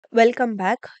Welcome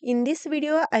back. In this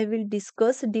video, I will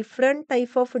discuss different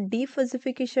type of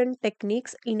defuzzification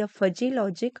techniques in a fuzzy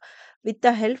logic with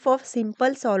the help of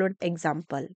simple solved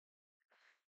example.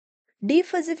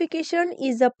 Defuzzification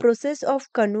is a process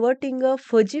of converting a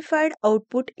fuzzified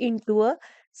output into a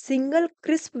single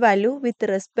crisp value with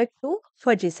respect to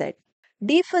fuzzy set.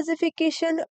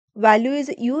 Defuzzification value is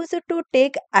used to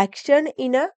take action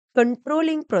in a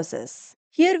controlling process.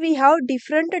 Here we have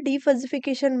different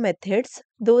defuzzification methods.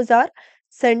 Those are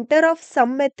center of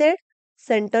sum method,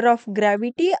 center of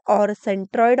gravity or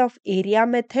centroid of area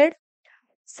method,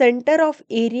 center of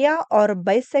area or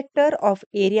bisector of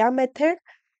area method,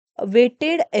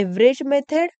 weighted average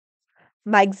method,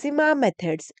 Maxima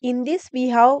methods. In this we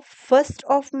have first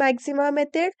of Maxima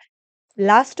method,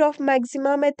 last of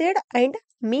Maxima method and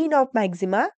mean of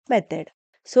Maxima method.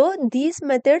 So these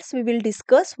methods we will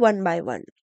discuss one by one.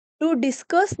 To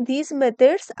discuss these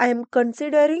methods, I am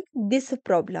considering this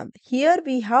problem. Here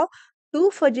we have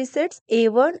two fuzzy sets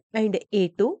A1 and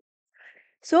A2.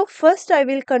 So first I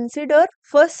will consider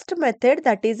first method,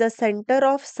 that is a center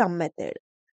of sum method.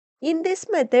 In this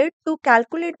method, to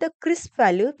calculate the crisp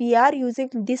value, we are using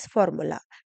this formula.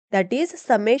 That is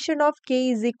summation of k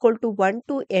is equal to 1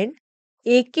 to n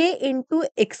ak into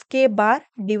xk bar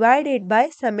divided by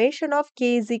summation of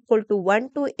k is equal to 1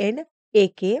 to n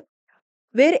ak,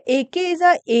 where ak is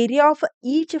the area of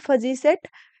each fuzzy set,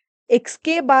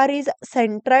 xk bar is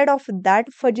centroid of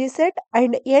that fuzzy set,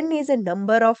 and n is a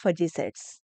number of fuzzy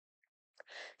sets.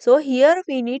 So here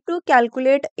we need to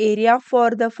calculate area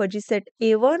for the fuzzy set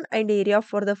A1 and area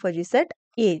for the fuzzy set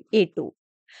A2.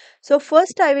 So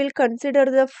first I will consider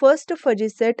the first fuzzy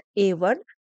set A1.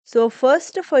 So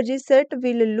first fuzzy set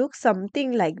will look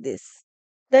something like this.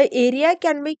 The area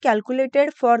can be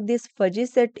calculated for this fuzzy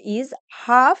set is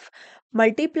half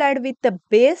multiplied with the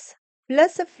base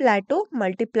plus a plateau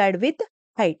multiplied with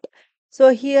height. So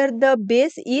here the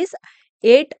base is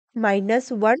 8 minus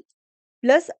 1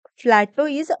 plus plateau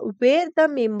is where the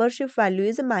membership value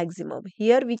is maximum.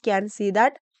 Here we can see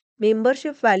that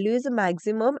membership value is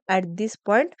maximum at this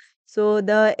point. So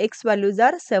the x values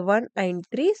are 7 and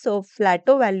 3. So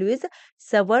plateau value is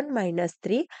 7 minus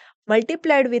 3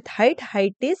 multiplied with height.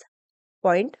 Height is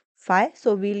 0.5.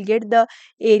 So we'll get the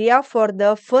area for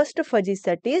the first fuzzy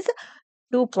set is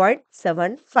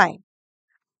 2.75.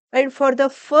 And for the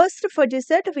first fuzzy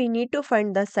set, we need to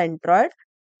find the centroid.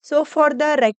 So for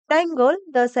the rectangle,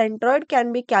 the centroid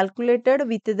can be calculated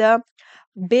with the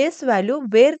base value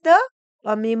where the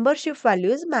membership value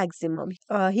is maximum.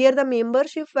 Here the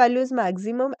membership value is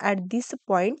maximum at this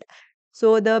point.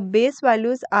 So the base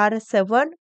values are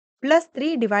 7 plus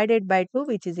 3 divided by 2,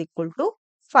 which is equal to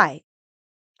 5.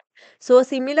 So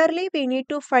similarly, we need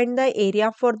to find the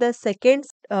area for the second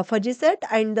fuzzy set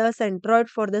and the centroid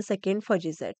for the second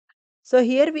fuzzy set. So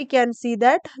here we can see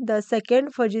that the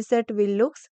second fuzzy set will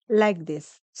looks like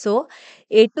this. So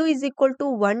A2 is equal to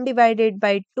 1 divided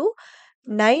by 2,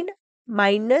 9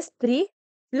 minus 3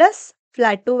 plus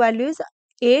plateau value is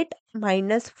 8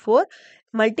 minus 4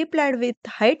 multiplied with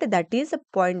height, that is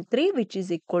 0.3, which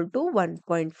is equal to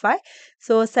 1.5.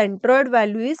 So centroid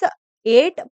value is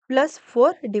 8 plus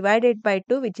 4 divided by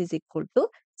 2, which is equal to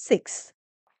 6.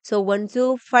 So once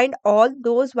you find all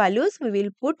those values, we will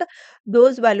put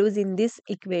those values in this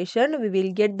equation. We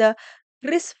will get the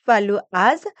crisp value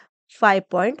as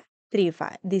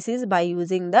 5.35. This is by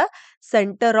using the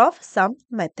center of sum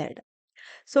method.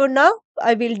 So now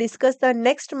I will discuss the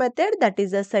next method, that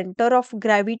is the center of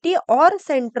gravity or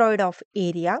centroid of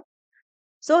area.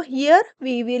 So here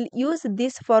we will use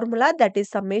this formula, that is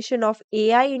summation of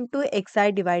ai into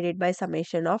xi divided by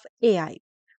summation of ai.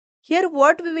 Here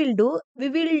what we will do, we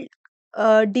will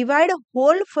divide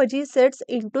whole fuzzy sets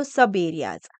into sub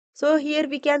areas. So here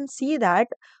we can see that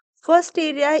first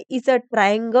area is a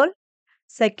triangle,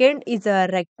 second is a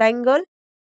rectangle,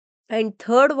 and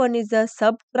third one is a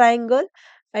sub triangle,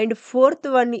 and fourth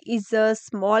one is a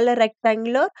small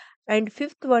rectangular, and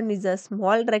fifth one is a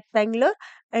small rectangular,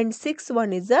 and sixth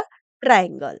one is a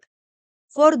triangle.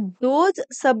 For those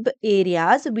sub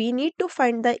areas, we need to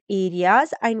find the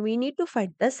areas and we need to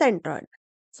find the centroid.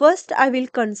 First, I will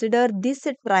consider this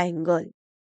triangle.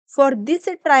 For this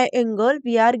triangle,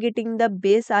 we are getting the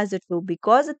base as 2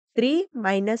 because 3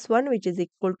 minus 1, which is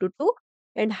equal to 2,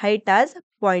 and height as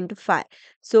 0.5.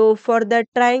 So for the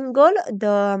triangle,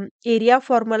 the area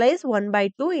formula is 1 by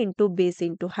 2 into base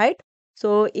into height.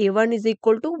 So A1 is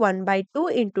equal to 1 by 2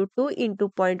 into 2 into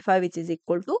 0.5, which is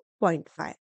equal to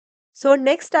 0.5. So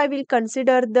next I will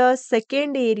consider the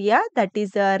second area, that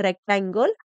is a rectangle.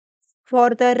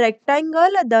 For the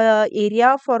rectangle, the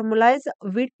area formula is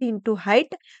width into height.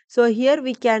 So here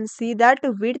we can see that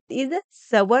width is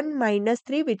 7 minus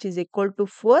 3, which is equal to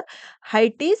 4.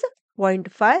 Height is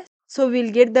 0.5. So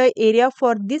we'll get the area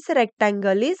for this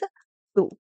rectangle is 2.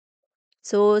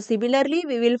 So similarly,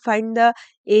 we will find the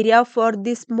area for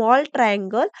this small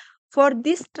triangle. For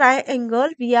this triangle,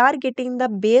 we are getting the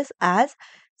base as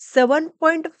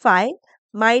 7.5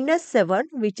 minus 7,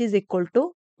 which is equal to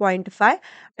zero point 0.5,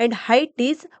 and height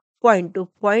is 0.2.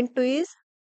 0.2 is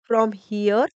from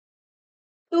here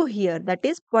to here, that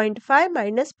is 0.5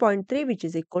 minus 0.3, which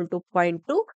is equal to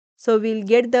 0.2. So we'll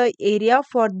get the area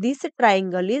for this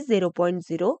triangle is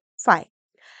 0.05.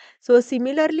 So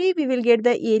similarly, we will get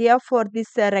the area for this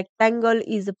rectangle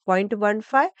is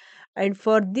 0.15, and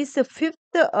for this fifth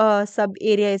sub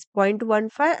area is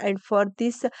 0.15, and for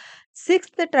this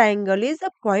sixth triangle is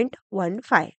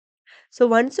 0.15. So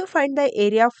once you find the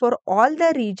area for all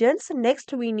the regions,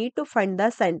 next we need to find the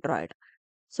centroid.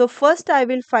 So first I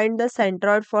will find the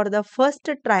centroid for the first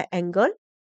triangle.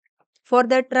 For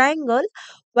the triangle,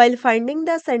 while finding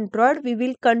the centroid, we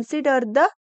will consider the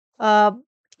uh,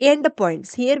 end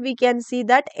points. Here we can see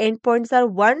that end points are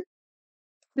 1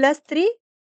 plus 3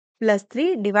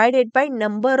 divided by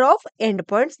number of end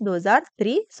points. Those are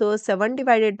 3. So 7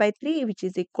 divided by 3, which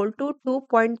is equal to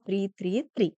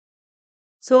 2.333.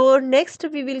 So next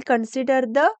we will consider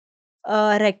the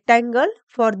rectangle.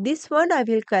 For this one, I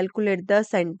will calculate the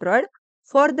centroid.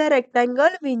 For the rectangle,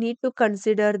 we need to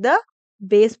consider the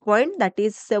base point, that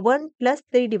is 7 plus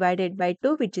 3 divided by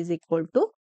 2, which is equal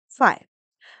to 5.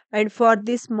 And for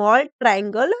this small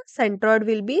triangle, centroid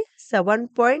will be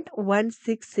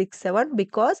 7.1667,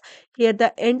 because here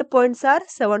the end points are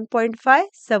 7.5,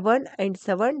 7 and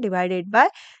 7 divided by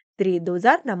 3. Those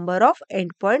are number of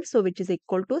end points, so which is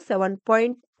equal to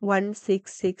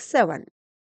 7.1667.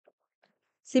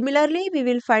 Similarly, we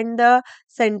will find the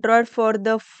centroid for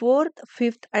the fourth,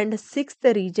 fifth, and sixth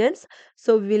regions.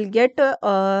 So we will get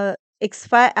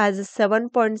x5 as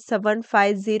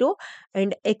 7.750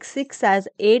 and x6 as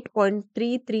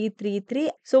 8.3333.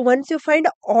 So once you find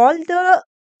all the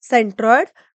centroid,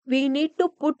 we need to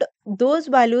put those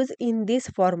values in this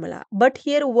formula. But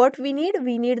here what we need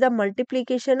the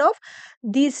multiplication of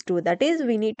these two. That is,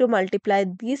 we need to multiply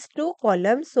these two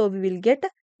columns. So we will get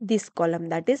this column,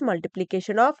 that is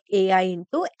multiplication of ai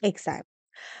into xi.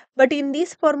 But in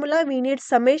this formula, we need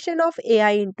summation of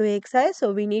ai into xi.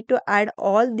 So we need to add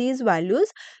all these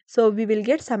values. So we will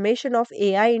get summation of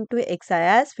ai into xi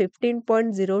as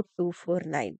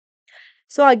 15.0249.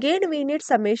 So again, we need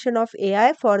summation of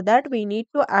ai. For that, we need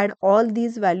to add all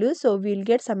these values. So we will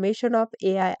get summation of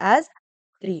ai as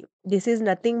 3. This is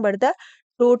nothing but the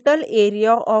total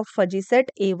area of fuzzy set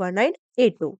A1 and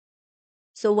A2.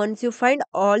 So once you find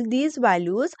all these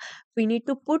values, we need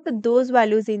to put those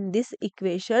values in this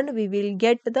equation. We will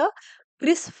get the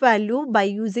crisp value by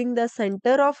using the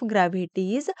center of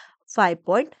gravity is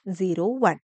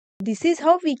 5.01. This is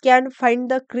how we can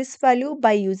find the crisp value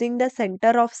by using the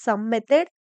center of sum method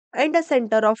and the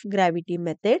center of gravity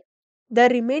method. The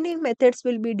remaining methods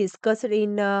will be discussed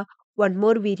in one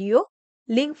more video.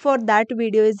 Link for that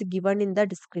video is given in the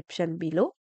description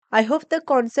below. I hope the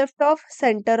concept of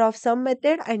center of sum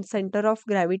method and center of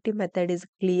gravity method is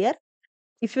clear.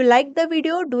 If you like the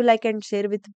video, do like and share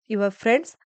with your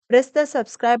friends. Press the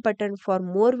subscribe button for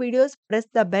more videos. Press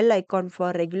the bell icon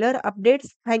for regular updates.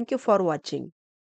 Thank you for watching.